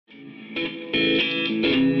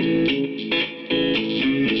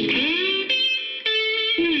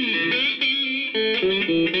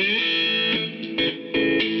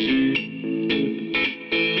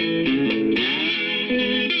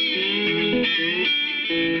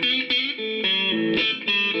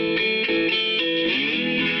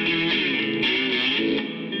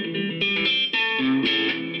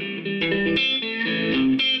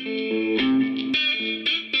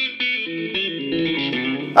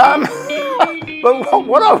But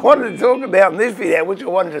what I wanted to talk about in this video, which I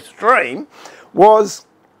wanted to stream, was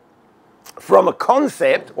from a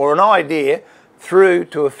concept or an idea through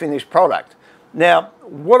to a finished product. Now,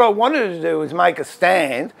 what I wanted to do was make a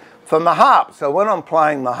stand for my harp. So when I'm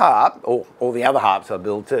playing my harp, or all the other harps I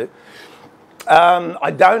build too,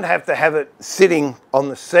 I don't have to have it sitting on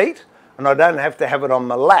the seat, and I don't have to have it on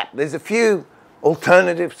my lap. There's a few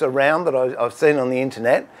alternatives around that I've seen on the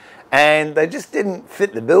internet, and they just didn't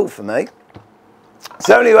fit the bill for me.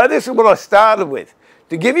 So anyway, this is what I started with.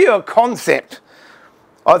 To give you a concept,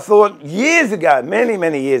 I thought years ago,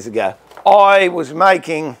 many years ago, I was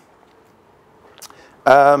making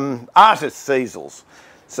artist's easels.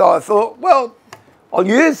 So I thought, well, I'll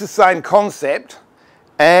use the same concept,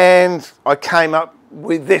 and I came up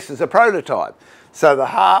with this as a prototype. So the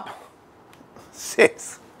harp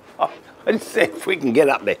sits, let's see if we can get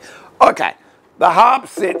up there. Okay, the harp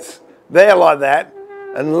sits there like that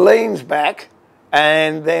and leans back,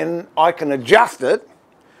 and then I can adjust it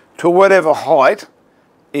to whatever height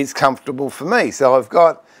is comfortable for me. So I've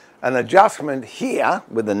got an adjustment here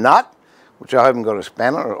with a nut, which I haven't got a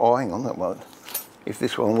spanner. Oh, hang on, that won't. If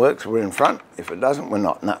this one works, we're in front. If it doesn't, we're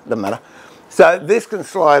not. No, doesn't matter. So this can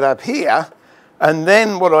slide up here, and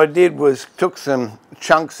then what I did was took some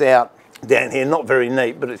chunks out down here, not very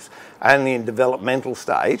neat, but it's only in developmental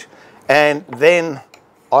stage, and then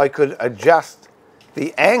I could adjust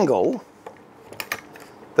the angle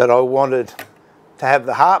that I wanted to have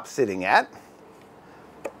the harp sitting at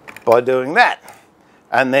by doing that,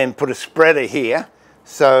 and then put a spreader here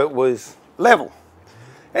so it was level.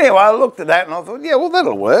 Anyway, I looked at that and I thought, yeah, well,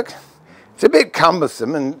 that'll work. It's a bit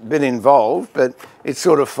cumbersome and a bit involved, but it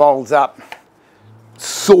sort of folds up,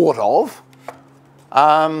 sort of.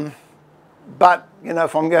 But, you know,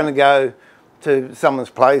 if I'm going to go to someone's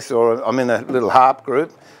place, or I'm in a little harp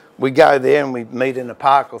group, we go there and we meet in a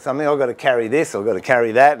park or something, I've got to carry this, I've got to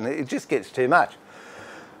carry that, and it just gets too much.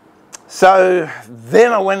 So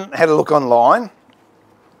then I went and had a look online,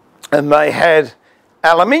 and they had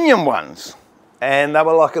aluminium ones, and they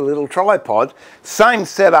were like a little tripod. Same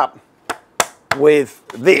setup with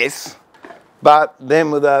this, but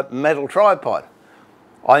then with a metal tripod.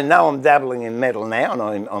 I know I'm dabbling in metal now,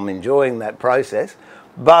 and I'm enjoying that process,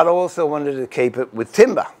 but I also wanted to keep it with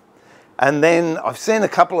timber. And then I've seen a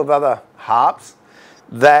couple of other harps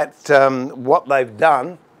that what they've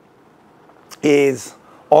done is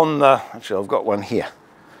on the, actually I've got one here.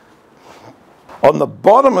 On the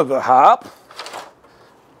bottom of the harp,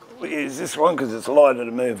 we'll use this one because it's lighter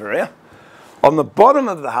to move around. On the bottom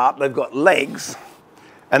of the harp, they've got legs,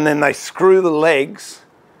 and then they screw the legs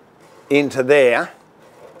into there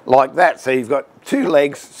like that. So you've got two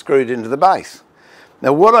legs screwed into the base.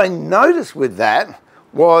 Now what I noticed with that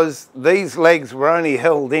was these legs were only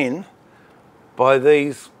held in by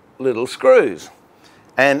these little screws.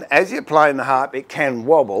 And as you're playing the harp, it can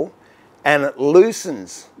wobble, and it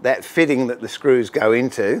loosens that fitting that the screws go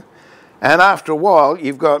into. And after a while,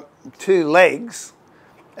 you've got two legs,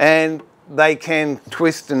 and they can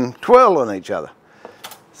twist and twirl on each other.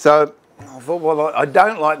 So I thought, well, I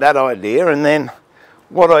don't like that idea. And then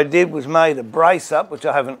what I did was made a brace up, which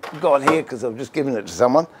I haven't got here because I've just given it to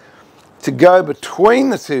someone, to go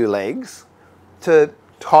between the two legs to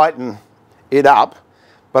tighten it up.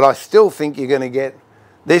 But I still think you're going to get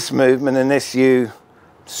this movement unless you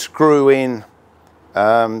screw in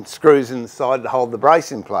screws in the side to hold the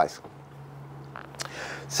brace in place.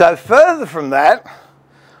 So further from that,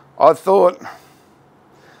 I thought,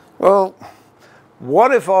 well,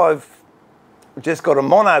 what if I've just got a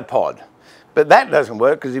monopod? But that doesn't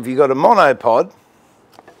work, because if you've got a monopod,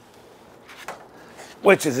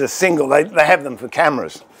 which is a single, they have them for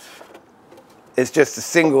cameras. It's just a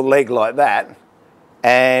single leg like that,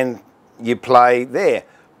 and you play there.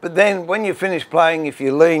 But then when you finish playing, if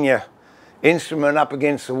you lean your instrument up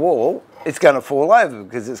against the wall, it's going to fall over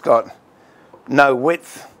because it's got no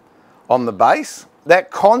width on the base. That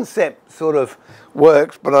concept sort of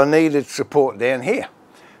works, but I needed support down here.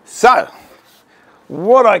 So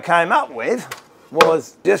what I came up with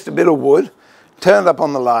was just a bit of wood turned up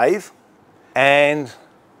on the lathe, and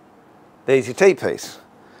there's your T-piece.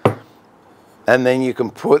 And then you can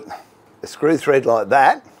put a screw thread like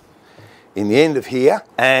that in the end of here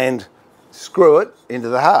and screw it into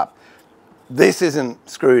the harp. This isn't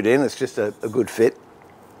screwed in, it's just a good fit.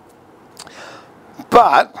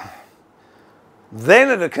 But then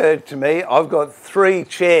it occurred to me, I've got 3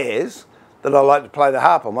 chairs that I like to play the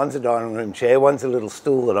harp on. One's a dining room chair, one's a little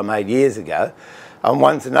stool that I made years ago, and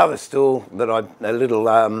one's another stool that a little,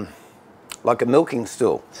 like a milking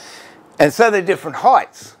stool. And so they're different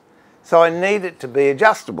heights. So I need it to be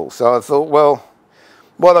adjustable. So I thought, well,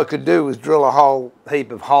 what I could do was drill a whole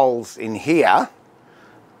heap of holes in here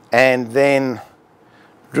and then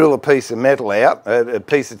drill a piece of metal out, a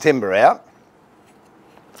piece of timber out,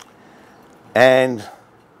 and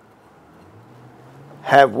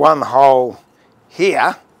have one hole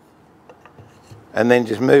here and then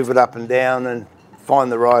just move it up and down and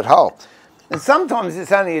find the right hole. And sometimes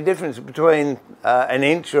it's only a difference between an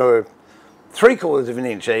inch or 3/4 of an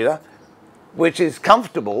inch either, which is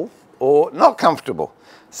comfortable or not comfortable.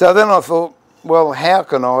 So then I thought, well, how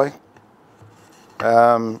can I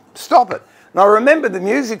stop it? And I remember the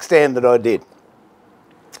music stand that I did.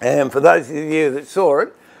 And for those of you that saw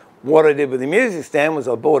it, what I did with the music stand was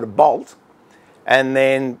I bought a bolt and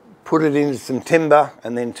then put it into some timber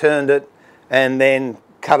and then turned it and then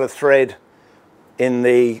cut a thread in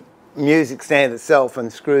the music stand itself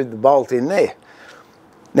and screwed the bolt in there.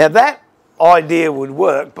 Now that idea would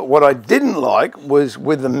work, but what I didn't like was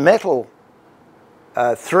with the metal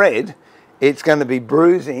thread, it's going to be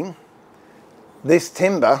bruising this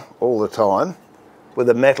timber all the time with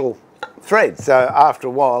a metal thread. So after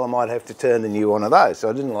a while I might have to turn a new one of those. So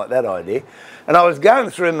I didn't like that idea. And I was going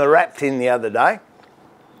through my wrap tin the other day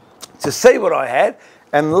to see what I had,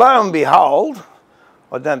 and lo and behold,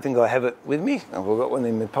 I don't think I have it with me. I've got one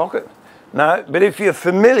in my pocket. No, but if you're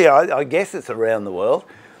familiar, I guess it's around the world,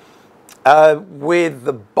 with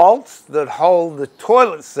the bolts that hold the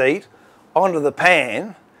toilet seat onto the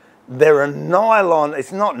pan, they're a nylon,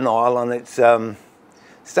 it's not nylon, it's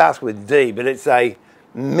starts with D, but it's a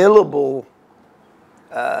millable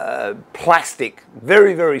plastic,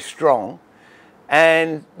 very, very strong.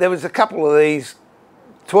 And there was a couple of these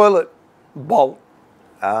toilet bolt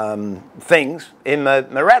things in my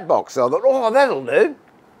rat box. So I thought, oh, that'll do.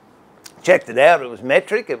 Checked it out, it was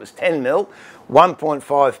metric, it was 10 mil,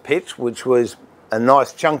 1.5 pitch, which was a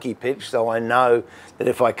nice chunky pitch, so I know that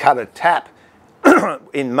if I cut a tap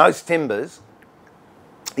in most timbers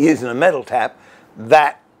using a metal tap,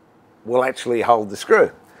 that will actually hold the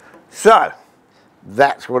screw. So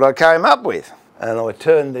that's what I came up with. And I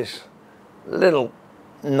turned this little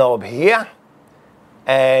knob here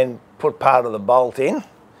and put part of the bolt in,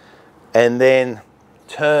 and then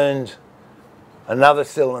turned another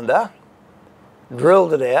cylinder,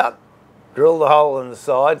 drilled it out, drilled the hole in the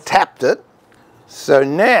side, tapped it. So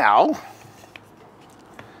now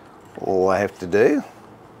all I have to do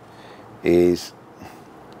is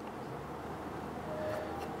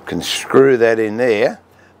can screw that in there.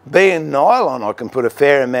 Being nylon, I can put a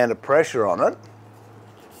fair amount of pressure on it.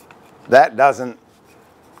 That doesn't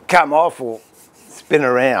come off or spin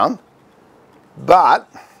around,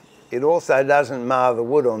 but it also doesn't mar the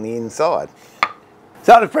wood on the inside.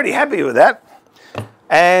 So I was pretty happy with that.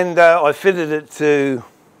 And I fitted it to,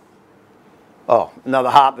 another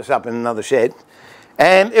harp that's up in another shed.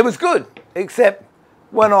 And it was good, except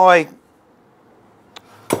when I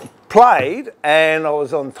played and I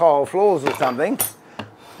was on tile floors or something,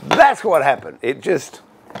 that's what happened. It just,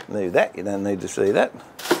 leave that, you don't need to see that.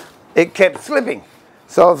 It kept slipping.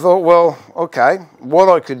 So I thought, well, okay, what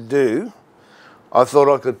I could do, I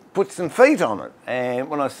thought I could put some feet on it. And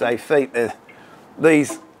when I say feet, they're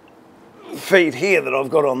these feet here that I've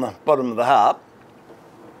got on the bottom of the harp.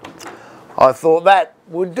 I thought that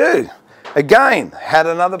would do. Again, had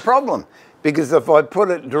another problem, because if I put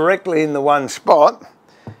it directly in the one spot,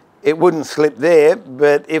 it wouldn't slip there,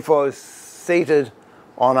 but if I was seated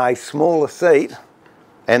on a smaller seat,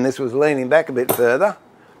 and this was leaning back a bit further,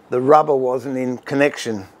 the rubber wasn't in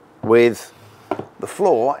connection with the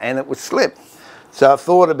floor and it would slip. So I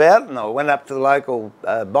thought about it, and I went up to the local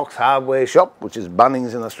box hardware shop, which is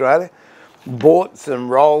Bunnings in Australia, bought some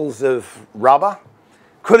rolls of rubber.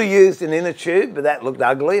 Could have used an inner tube, but that looked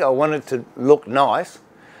ugly. I wanted to look nice.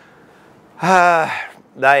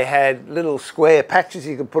 They had little square patches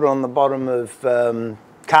you could put on the bottom of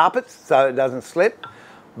carpets so it doesn't slip,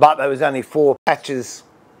 but there was only 4 patches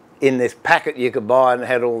in this packet you could buy, and it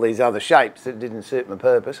had all these other shapes that didn't suit my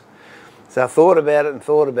purpose. So I thought about it and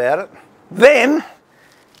thought about it. Then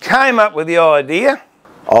came up with the idea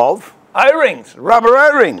of O-rings, rubber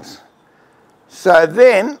O-rings. So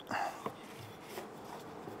then,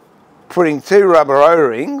 putting 2 rubber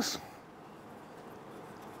O-rings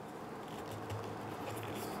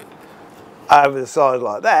over the side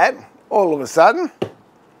like that, all of a sudden,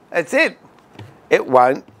 that's it. It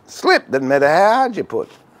won't slip, doesn't matter how hard you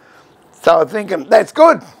put. So I'm thinking, that's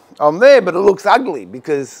good, I'm there, but it looks ugly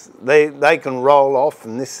because they can roll off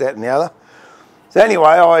and this, that and the other. So anyway,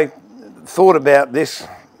 I thought about this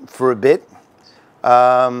for a bit.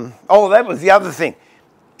 Oh, that was the other thing.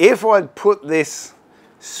 If I'd put this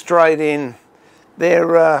straight in,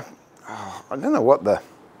 I don't know what the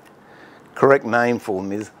correct name for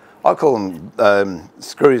them is. I call them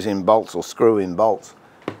screws in bolts or screw in bolts.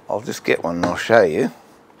 I'll just get one and I'll show you.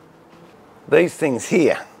 These things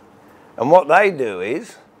here. And what they do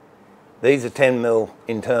is, these are 10mm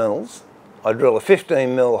internals. I drill a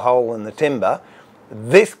 15mm hole in the timber.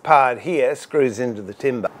 This part here screws into the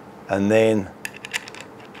timber. And then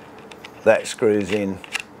that screws in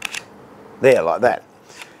there like that.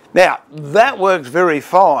 Now, that works very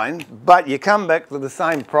fine, but you come back to the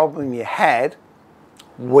same problem you had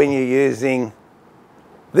when you're using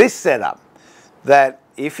this setup. That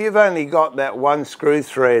if you've only got that one screw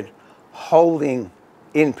thread holding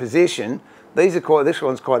in position, this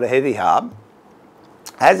one's quite a heavy harp.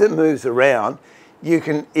 As it moves around, you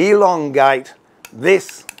can elongate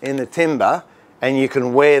this in the timber and you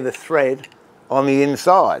can wear the thread on the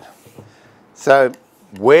inside. So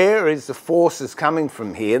where is the forces coming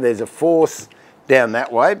from here? There's a force down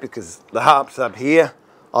that way because the harp's up here.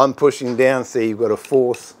 I'm pushing down, so you've got a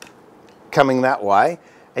force coming that way,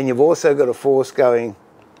 and you've also got a force going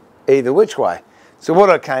either which way. So what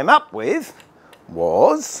I came up with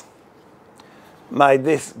was made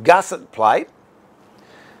this gusset plate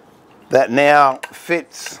that now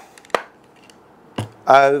fits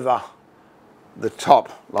over the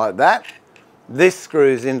top like that. This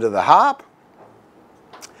screws into the harp.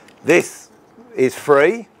 This is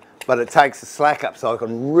free, but it takes the slack up so I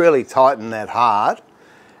can really tighten that hard.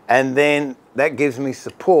 And then that gives me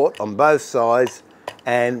support on both sides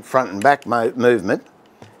and front and back movement.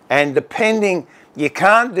 And depending, you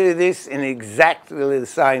can't do this in exactly the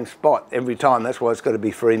same spot every time. That's why it's got to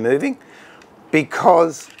be free moving,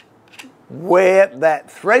 because where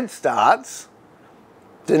that thread starts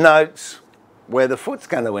denotes where the foot's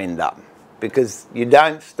going to end up. Because you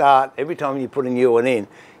don't start, every time you put a new one in,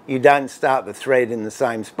 you don't start the thread in the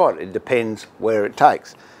same spot. It depends where it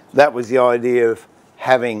takes. That was the idea of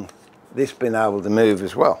having this been able to move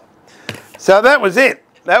as well. So that was it.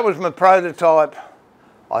 That was my prototype.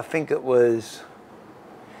 I think it was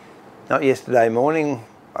not yesterday morning,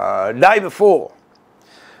 day before.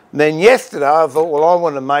 Then yesterday I thought, well, I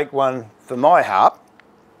want to make one for my harp,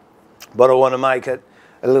 but I want to make it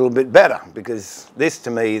a little bit better because this to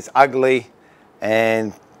me is ugly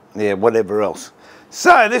and yeah, whatever else.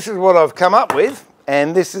 So this is what I've come up with,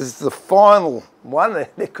 and this is the final one.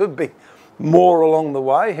 There could be more along the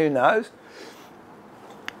way, who knows.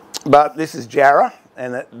 But this is Jarrah,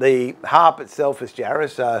 and the harp itself is Jarrah,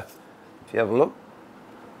 so if you have a look,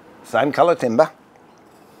 same colour timber.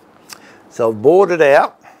 So I've bored it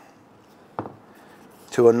out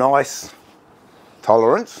to a nice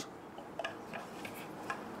tolerance.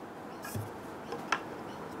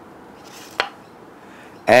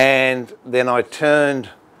 And then I turned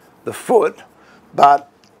the foot, but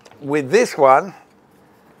with this one,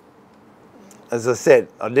 as I said,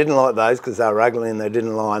 I didn't like those because they were ugly and they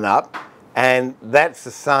didn't line up. And that's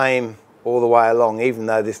the same all the way along, even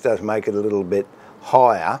though this does make it a little bit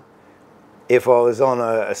higher. If I was on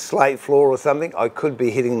a slate floor or something, I could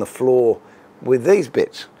be hitting the floor with these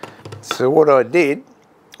bits. So what I did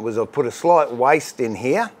was I put a slight waist in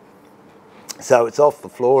here, so it's off the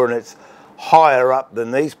floor and it's higher up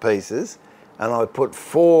than these pieces, and I put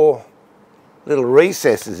 4 little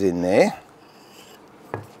recesses in there.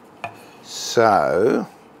 So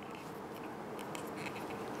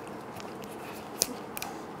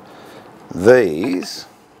these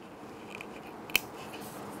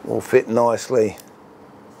will fit nicely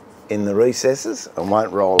in the recesses and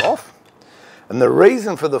won't roll off. And the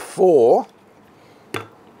reason for the 4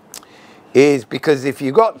 is because if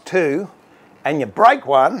you've got 2 and you break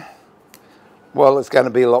one, well, it's going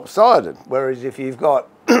to be lopsided. Whereas if you've got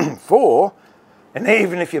 4, and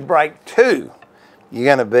even if you break 2, you're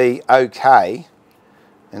going to be okay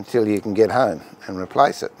until you can get home and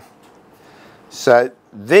replace it. So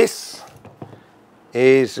this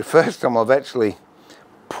is the first time I've actually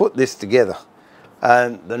put this together.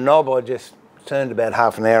 And the knob I just turned about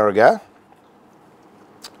half an hour ago.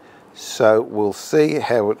 So we'll see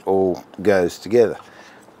how it all goes together.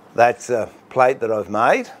 That's a plate that I've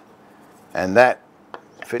made, and that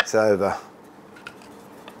fits over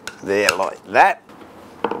there like that.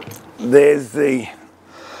 There's the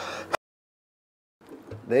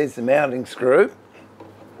mounting screw.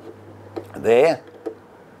 there.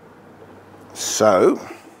 So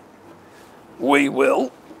we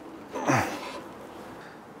will,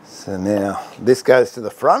 so now this goes to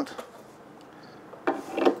the front.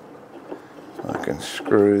 I can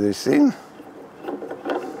screw this in.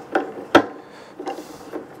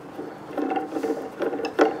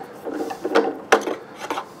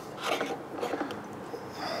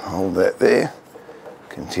 Hold that there,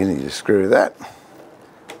 continue to screw that.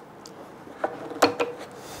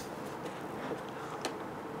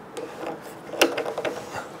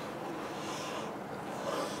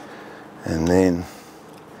 And then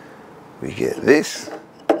we get this,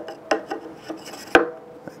 that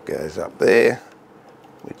goes up there,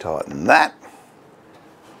 we tighten that,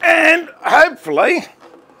 and hopefully,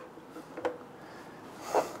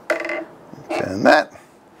 turn that,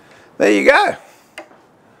 there you go.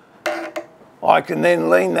 I can then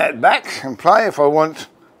lean that back and play. If I want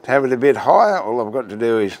to have it a bit higher, all I've got to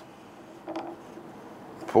do is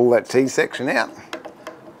pull that T-section out,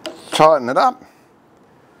 tighten it up,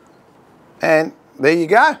 and there you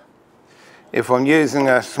go. If I'm using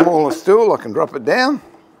a smaller stool, I can drop it down,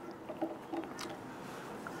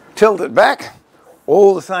 tilt it back,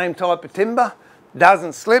 all the same type of timber,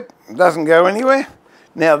 doesn't slip, doesn't go anywhere.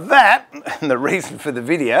 Now that, and the reason for the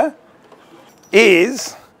video,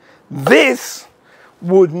 is this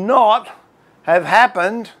would not have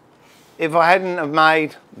happened if I hadn't have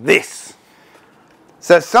made this.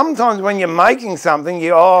 So sometimes when you're making something,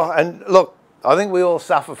 and look, I think we all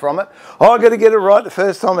suffer from it. Oh, I've got to get it right the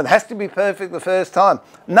first time. It has to be perfect the first time.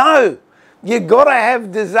 No, you've got to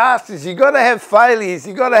have disasters. You've got to have failures.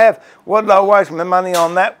 You've got to have, what did I waste my money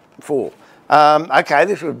on that for? Okay,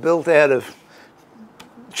 this was built out of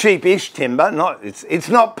cheap-ish timber. It's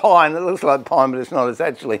not pine. It looks like pine, but it's not. It's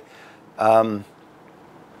actually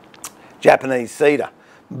Japanese cedar.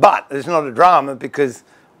 But it's not a drama because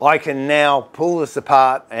I can now pull this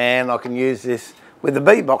apart and I can use this with the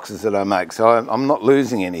bee boxes that I make. So I'm not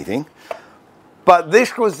losing anything. But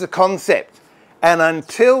this was the concept. And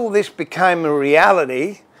until this became a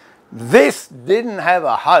reality, this didn't have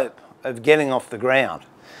a hope of getting off the ground.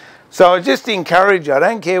 So I just encourage you, I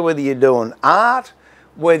don't care whether you're doing art,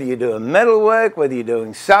 whether you're doing metalwork, whether you're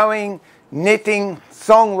doing sewing, knitting,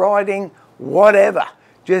 songwriting, whatever.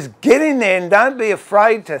 Just get in there and don't be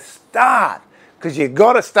afraid to start, because you've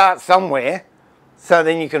got to start somewhere so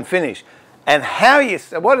then you can finish. And how you,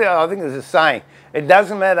 what I think there's a saying, it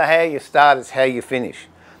doesn't matter how you start, it's how you finish.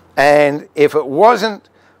 And if it wasn't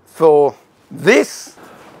for this,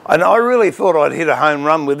 and I really thought I'd hit a home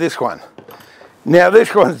run with this one. Now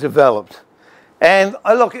this one's developed. And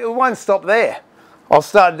look, it won't stop there. I'll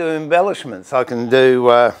start doing embellishments. I can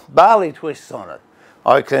do barley twists on it.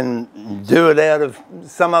 I can do it out of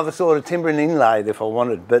some other sort of timber and inlaid if I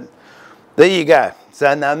wanted. But there you go.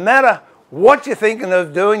 So no matter what you're thinking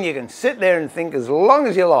of doing, you can sit there and think as long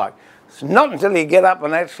as you like. It's not until you get up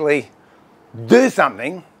and actually do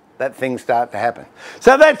something that things start to happen.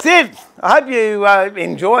 So that's it. I hope you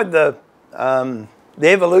enjoyed the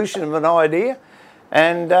evolution of an idea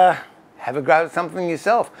and have a go at something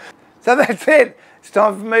yourself. So that's it. It's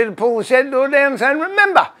time for me to pull the shed door down and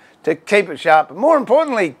remember to keep it sharp. But more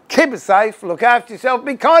importantly, keep it safe, look after yourself,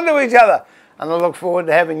 be kind to each other. And I look forward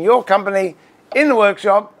to having your company in the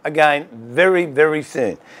workshop again very, very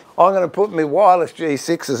soon. I'm going to put my wireless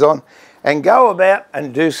G6s on and go about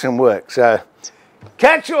and do some work. So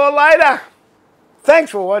catch you all later.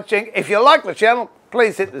 Thanks for watching. If you like the channel,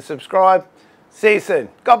 please hit the subscribe. See you soon.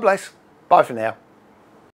 God bless. Bye for now.